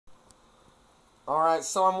Alright,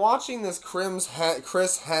 so I'm watching this Chris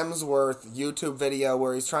Hemsworth YouTube video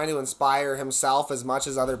where he's trying to inspire himself as much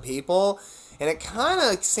as other people, and it kind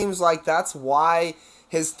of seems like that's why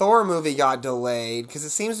his Thor movie got delayed, because it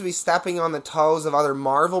seems to be stepping on the toes of other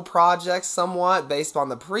Marvel projects somewhat, based on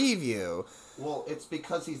the preview. Well, it's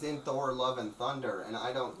because he's in Thor, Love and Thunder, and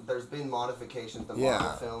there's been modifications to Marvel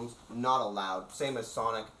films, not allowed. Same as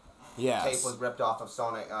Sonic. Yes. Tape was ripped off of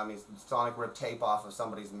Sonic. Sonic ripped tape off of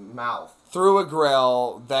somebody's mouth. Through a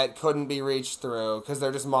grill that couldn't be reached through, because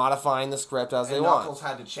they're just modifying the script as they want. Knuckles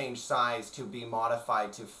had to change size to be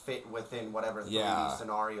modified to fit within whatever 3D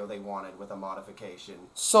scenario they wanted with a modification.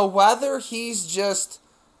 So whether he's just,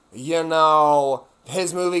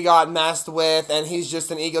 his movie got messed with and he's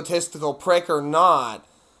just an egotistical prick or not,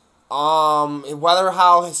 whether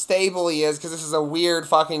how stable he is, because this is a weird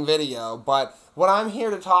fucking video, but what I'm here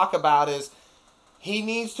to talk about is he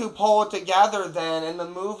needs to pull it together then, and the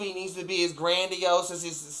movie needs to be as grandiose as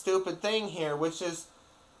his stupid thing here, which is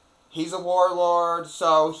he's a warlord,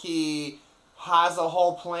 so he has a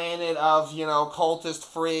whole planet of, cultist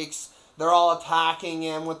freaks. They're all attacking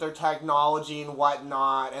him with their technology and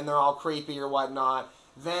whatnot, and they're all creepy or whatnot.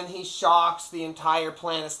 Then he shocks the entire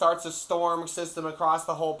planet, starts a storm system across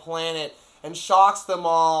the whole planet, and shocks them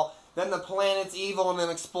all. Then the planet's evil and then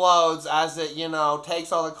explodes as it,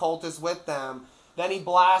 takes all the cultists with them. Then he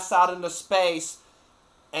blasts out into space,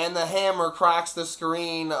 and the hammer cracks the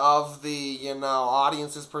screen of the,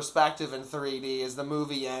 audience's perspective in 3D as the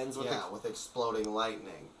movie ends. With exploding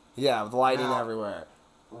lightning. Yeah, with lightning everywhere.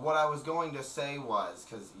 What I was going to say was,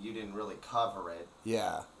 because you didn't really cover it,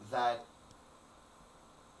 that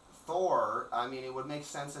Thor, it would make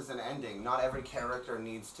sense as an ending. Not every character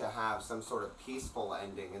needs to have some sort of peaceful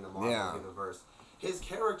ending in the Marvel universe. His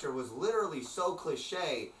character was literally so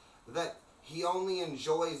cliche that he only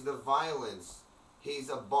enjoys the violence. He's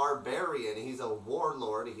a barbarian, he's a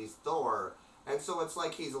warlord, he's Thor, and so it's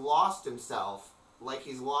like he's lost himself,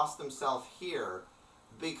 here,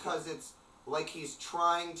 because it's like he's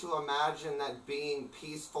trying to imagine that being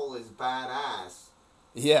peaceful is badass.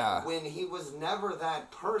 Yeah. When he was never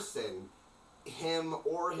that person, him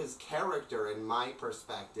or his character, in my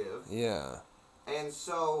perspective. Yeah. And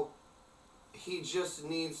so he just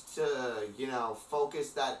needs to, focus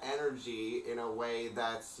that energy in a way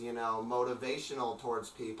that's, motivational towards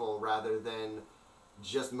people rather than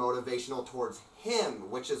just motivational towards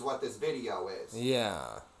him, which is what this video is.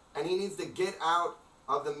 Yeah. And he needs to get out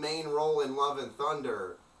of the main role in Love and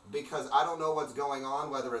Thunder, because I don't know what's going on,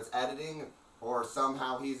 whether it's editing or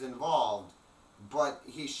somehow he's involved, but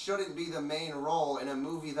he shouldn't be the main role in a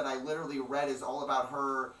movie that I literally read is all about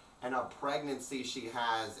her and a pregnancy she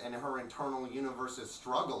has and her internal universe's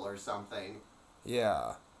struggle or something.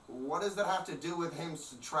 Yeah. What does that have to do with him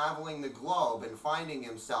traveling the globe and finding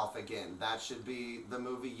himself again? That should be the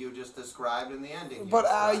movie you just described in the ending. But,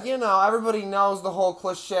 everybody knows the whole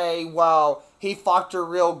cliche, well, he fucked her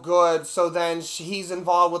real good, so then he's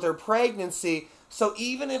involved with her pregnancy. So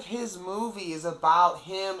even if his movie is about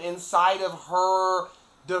him inside of her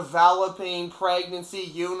developing pregnancy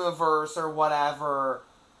universe or whatever,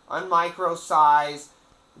 on micro size,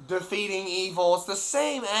 defeating evil, it's the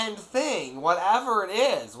same end thing, whatever it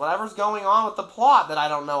is, whatever's going on with the plot that I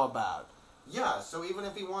don't know about. Yeah, so even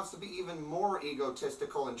if he wants to be even more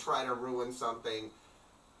egotistical and try to ruin something,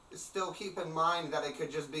 still keep in mind that it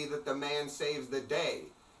could just be that the man saves the day,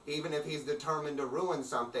 even if he's determined to ruin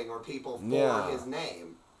something or people for his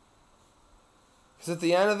name. Because at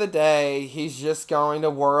the end of the day, he's just going to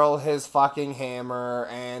whirl his fucking hammer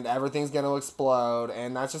and everything's going to explode,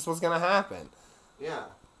 and that's just what's going to happen. Yeah.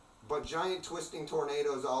 But giant twisting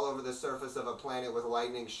tornadoes all over the surface of a planet with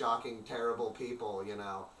lightning shocking terrible people,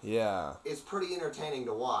 Yeah. It's pretty entertaining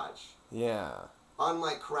to watch. Yeah.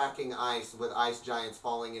 Unlike cracking ice with ice giants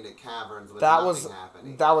falling into caverns with nothing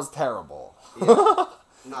happening. That was terrible. Yeah.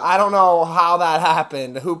 I don't know how that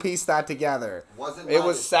happened. Who pieced that together? It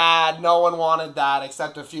was sad. No one wanted that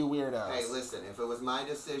except a few weirdos. Hey, listen, if it was my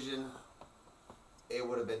decision, it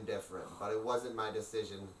would have been different. But it wasn't my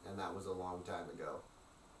decision, and that was a long time ago.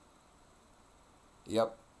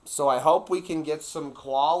 Yep. So I hope we can get some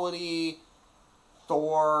quality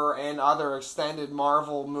Thor and other extended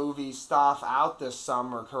Marvel movie stuff out this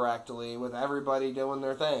summer correctly, with everybody doing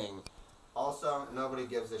their thing. Also, nobody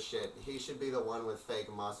gives a shit. He should be the one with fake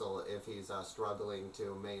muscle if he's struggling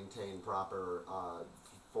to maintain proper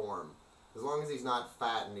form. As long as he's not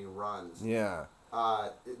fat and he runs. Yeah.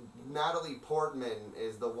 Natalie Portman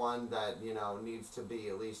is the one that, needs to be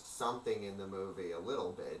at least something in the movie. A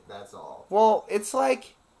little bit, that's all. Well, it's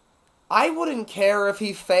like, I wouldn't care if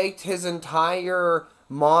he faked his entire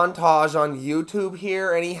montage on YouTube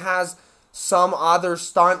here and he has some other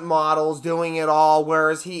stunt models doing it all,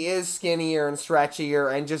 whereas he is skinnier and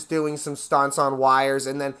stretchier and just doing some stunts on wires,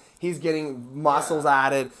 and then he's getting muscles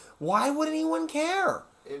added. Why would anyone care?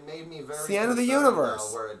 It made me very. It's the end of the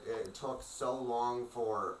universe. Though, where it took so long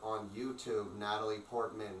for on YouTube Natalie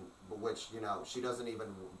Portman, which she doesn't even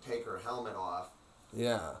take her helmet off.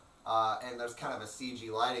 Yeah. And there's kind of a CG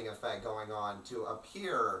lighting effect going on to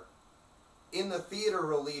appear in the theater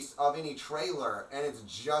release of any trailer, and it's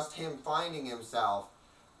just him finding himself.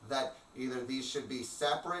 That either these should be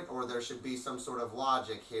separate or there should be some sort of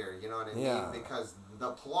logic here. You know what I mean? Because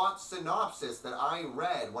the plot synopsis that I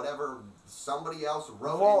read, whatever somebody else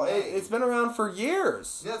wrote. Well, it's been around for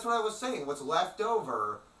years. Yeah, that's what I was saying. What's left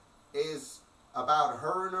over is about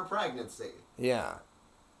her and her pregnancy. Yeah.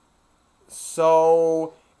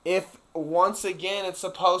 So, if once again it's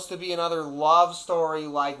supposed to be another love story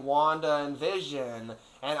like Wanda and Vision,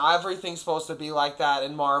 and everything's supposed to be like that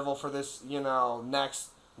in Marvel for this, next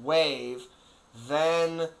wave,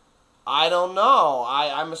 then I don't know.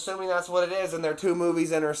 I'm assuming that's what it is, and their two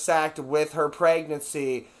movies intersect with her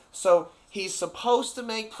pregnancy. So he's supposed to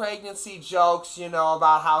make pregnancy jokes,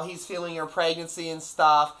 about how he's feeling her pregnancy and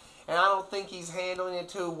stuff, and I don't think he's handling it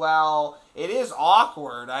too well. It is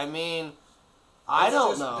awkward. I mean, I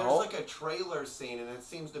don't know. There's like a trailer scene, and it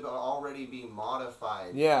seems to already be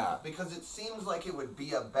modified. Yeah. Because it seems like it would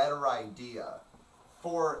be a better idea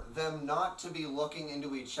for them not to be looking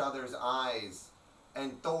into each other's eyes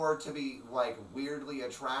and Thor to be, like, weirdly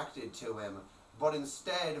attracted to him, but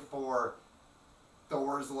instead for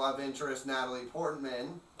Thor's love interest, Natalie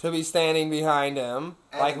Portman, to be standing behind him,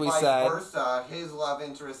 like we said. And vice versa, his love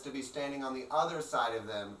interest to be standing on the other side of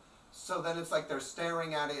them. So then it's like they're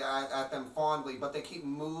staring at them fondly, but they keep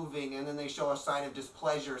moving, and then they show a sign of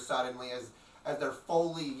displeasure suddenly as they're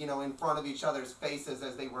fully, in front of each other's faces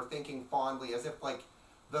as they were thinking fondly, as if, like,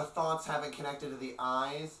 the thoughts haven't connected to the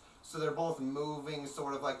eyes. So they're both moving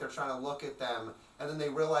sort of like they're trying to look at them, and then they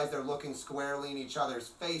realize they're looking squarely in each other's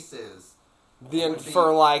faces.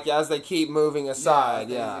 As they keep moving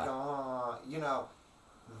aside, I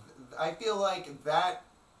feel like that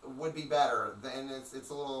would be better, and it's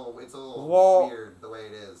a little weird the way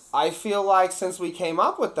it is. I feel like since we came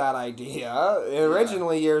up with that idea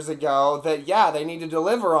originally years ago, that they need to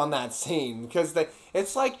deliver on that scene, because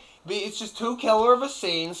it's just too killer of a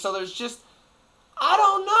scene. So there's just, I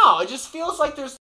don't know, it just feels like there's